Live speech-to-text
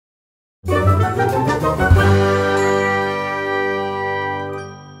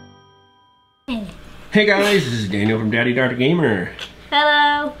Hey guys, this is Daniel from Daddy Daughter Gamer.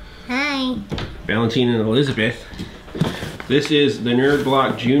 Hello. Hi. Valentine and Elizabeth. This is the Nerd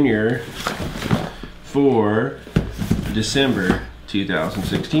Block Junior for December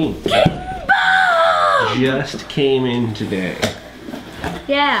 2016. Just came in today.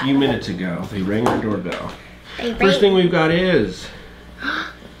 Yeah. A few minutes ago. They rang our doorbell. First thing we've got is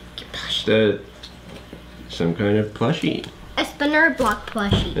some kind of plushie. It's the Nerd Block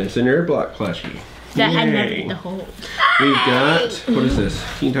plushie. It's a Nerd Block plushie. That had nothing to hold. We've got, what is this?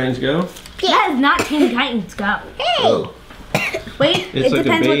 Teen Titans Go? Yeah. That is not Teen Titans Go. Hey! Oh. Wait, it like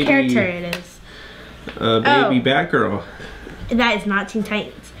depends what character it is. Baby Batgirl. That is not Teen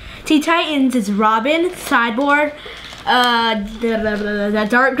Titans. Teen Titans is Robin, Cyborg, the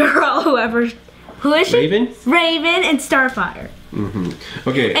Dark Girl, who is she? Raven? Raven and Starfire. Mm-hmm.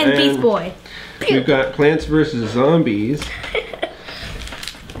 Okay. And Beast Boy. We've got Plants vs. Zombies.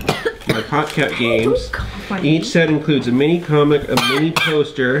 My PopCap games. Each set includes a mini comic, a mini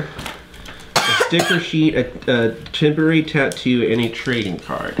poster, a sticker sheet, a temporary tattoo, and a trading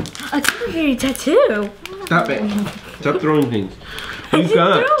card. A temporary tattoo? Stop it. Stop throwing things. We've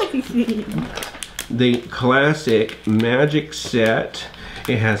got the classic magic set.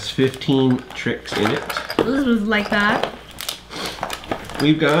 It has 15 tricks in it. This was like that.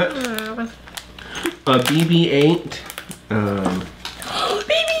 We've got a BB-8.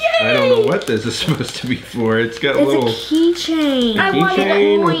 I don't know what this is supposed to be for. It's got a little keychain.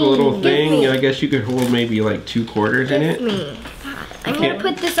 Keychain with a little thing. I guess you could hold maybe like 2 quarters in it. I'm gonna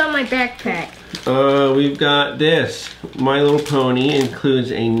put this on my backpack. We've got this. My Little Pony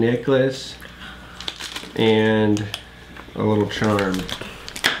includes a necklace and a little charm.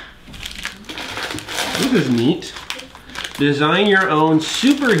 This is neat. Design your own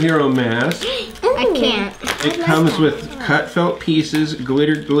superhero mask. I can't. It comes with cut felt pieces,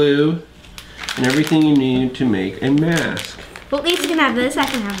 glittered glue, and everything you need to make a mask. Well, at least you can have this, I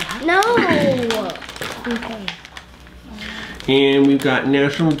can have that. No! Okay. And we've got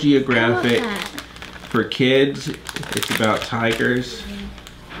National Geographic for kids. It's about tigers.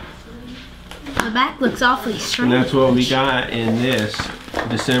 The back looks awfully strange. And that's what we got in this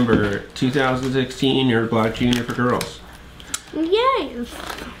December 2016 Nerd Block Junior for girls. Yes.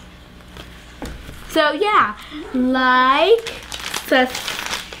 So yeah, like,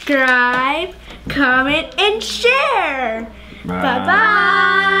 subscribe, comment, and share. Bye. Bye-bye.